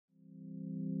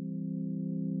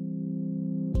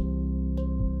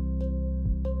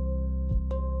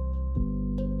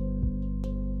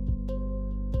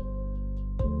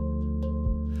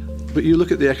But you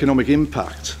look at the economic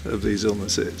impact of these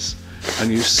illnesses,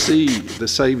 and you see the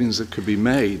savings that could be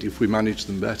made if we manage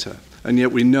them better. And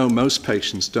yet we know most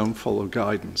patients don't follow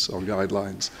guidance or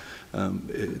guidelines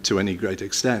to any great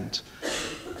extent.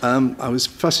 I was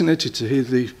fascinated to hear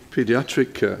the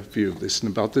pediatric view of this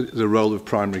and about the role of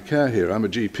primary care here. I'm a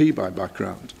GP by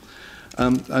background.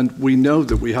 And we know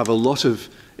that we have a lot of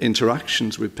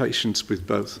interactions with patients with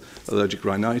both allergic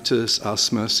rhinitis,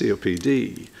 asthma,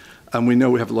 COPD. And we know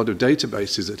we have a lot of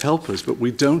databases that help us, but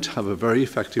we don't have a very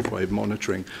effective way of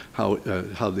monitoring how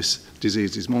this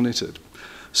disease is monitored.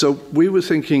 So we were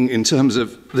thinking in terms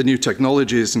of the new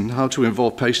technologies and how to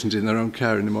involve patients in their own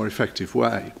care in a more effective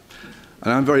way.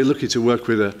 And I'm very lucky to work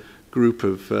with a group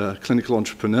of clinical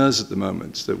entrepreneurs at the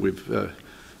moment that we've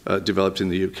developed in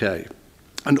the UK.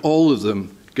 And all of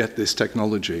them get this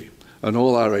technology, and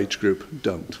all our age group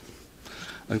don't.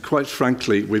 And quite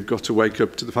frankly, we've got to wake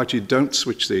up to the fact you don't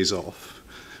switch these off.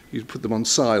 You put them on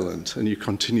silent, and you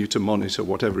continue to monitor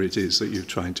whatever it is that you're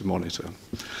trying to monitor.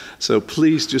 So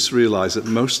please just realize that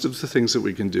most of the things that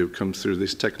we can do come through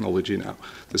this technology now,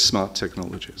 the smart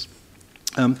technologies.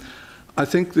 I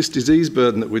think this disease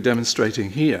burden that we're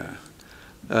demonstrating here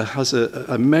has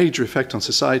a major effect on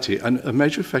society and a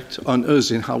major effect on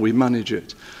us in how we manage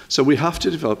it. So we have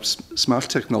to develop smart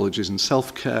technologies and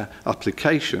self-care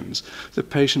applications that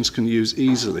patients can use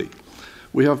easily.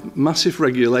 We have massive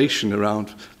regulation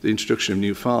around the introduction of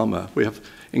new pharma. We have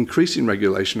increasing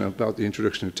regulation about the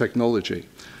introduction of technology.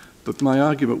 But my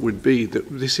argument would be that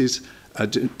this is a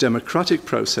democratic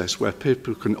process where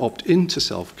people can opt into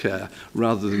self-care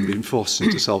rather than being forced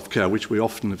into self-care, which we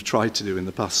often have tried to do in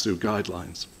the past through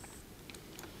guidelines.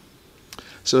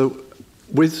 So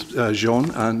with Jean,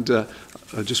 and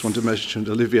I just want to mention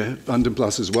Olivier van den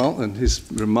Plas as well, and his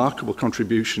remarkable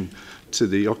contribution to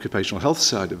the occupational health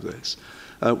side of this,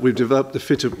 we've developed the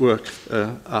Fit at Work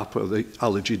app, or the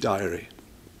Allergy Diary.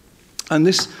 And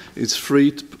this is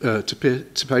free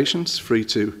to patients, free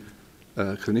to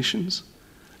clinicians.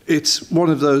 It's one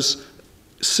of those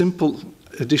simple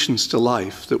additions to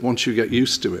life that once you get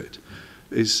used to it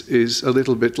is a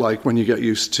little bit like when you get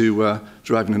used to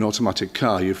driving an automatic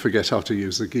car, you forget how to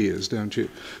use the gears, don't you?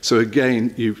 So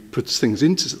again, you put things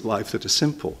into life that are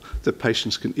simple, that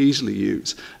patients can easily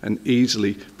use and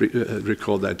easily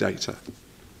record their data.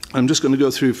 I'm just going to go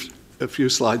through a few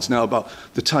slides now about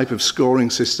the type of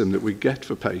scoring system that we get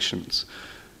for patients.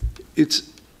 It's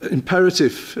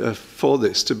imperative for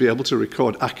this to be able to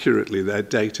record accurately their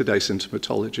day-to-day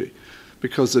symptomatology,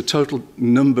 because the total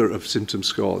number of symptom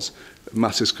scores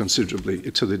matters considerably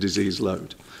to the disease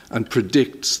load and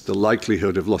predicts the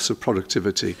likelihood of loss of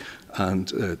productivity and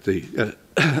the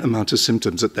amount of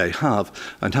symptoms that they have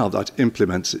and how that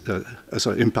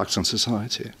impacts on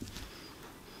society.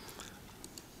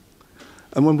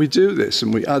 And when we do this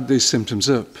and we add these symptoms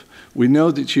up, we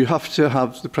know that you have to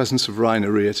have the presence of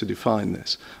rhinorrhea to define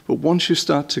this. But once you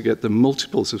start to get the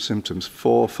multiples of symptoms,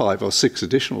 4, 5, or 6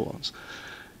 additional ones,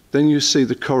 then you see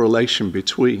the correlation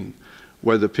between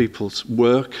whether people's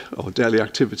work or daily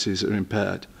activities are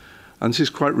impaired. And this is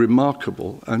quite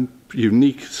remarkable and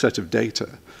unique set of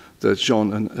data that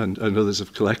Jean and others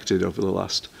have collected over the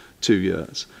last 2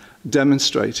 years,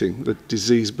 demonstrating that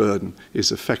disease burden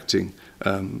is affecting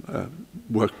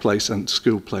workplace and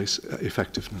school place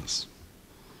effectiveness.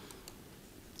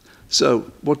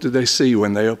 So what do they see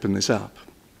when they open this app?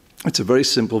 It's a very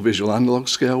simple visual analog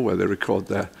scale where they record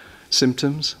their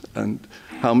symptoms and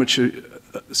how much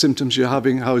symptoms you're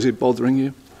having, how is it bothering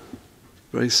you.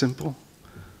 Very simple.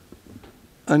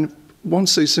 And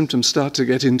once these symptoms start to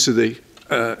get into the,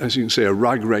 as you can see, a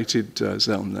RAG-rated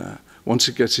zone there, once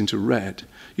it gets into red,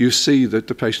 you see that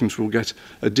the patients will get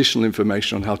additional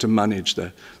information on how to manage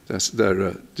their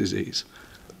disease.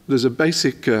 There's a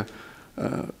basic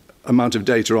amount of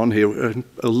data on here, and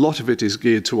a lot of it is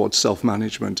geared towards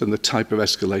self-management and the type of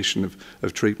escalation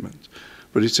of treatment.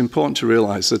 But it's important to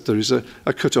realize that there is a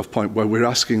cut-off point where we're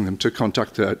asking them to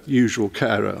contact their usual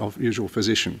carer or usual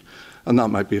physician, and that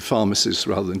might be a pharmacist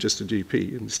rather than just a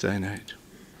GP in this day and age.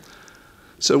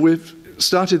 So we've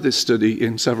started this study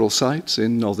in several sites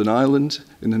in Northern Ireland,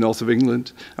 in the north of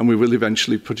England, and we will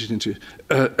eventually put it into,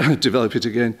 develop it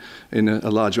again in a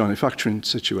large manufacturing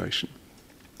situation.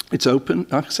 It's open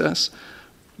access.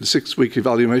 The 6-week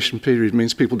evaluation period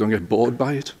means people don't get bored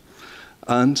by it.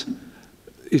 And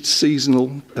it's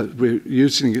seasonal. We're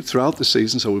using it throughout the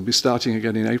season, so we'll be starting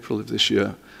again in April of this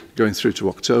year, going through to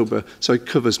October. So it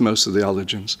covers most of the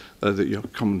allergens that you're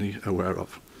commonly aware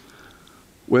of.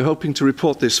 We're hoping to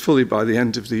report this fully by the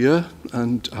end of the year,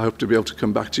 and I hope to be able to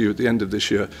come back to you at the end of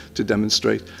this year to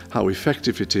demonstrate how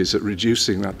effective it is at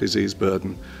reducing that disease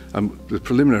burden. And the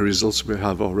preliminary results we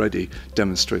have already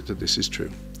demonstrate that this is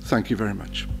true. Thank you very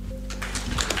much.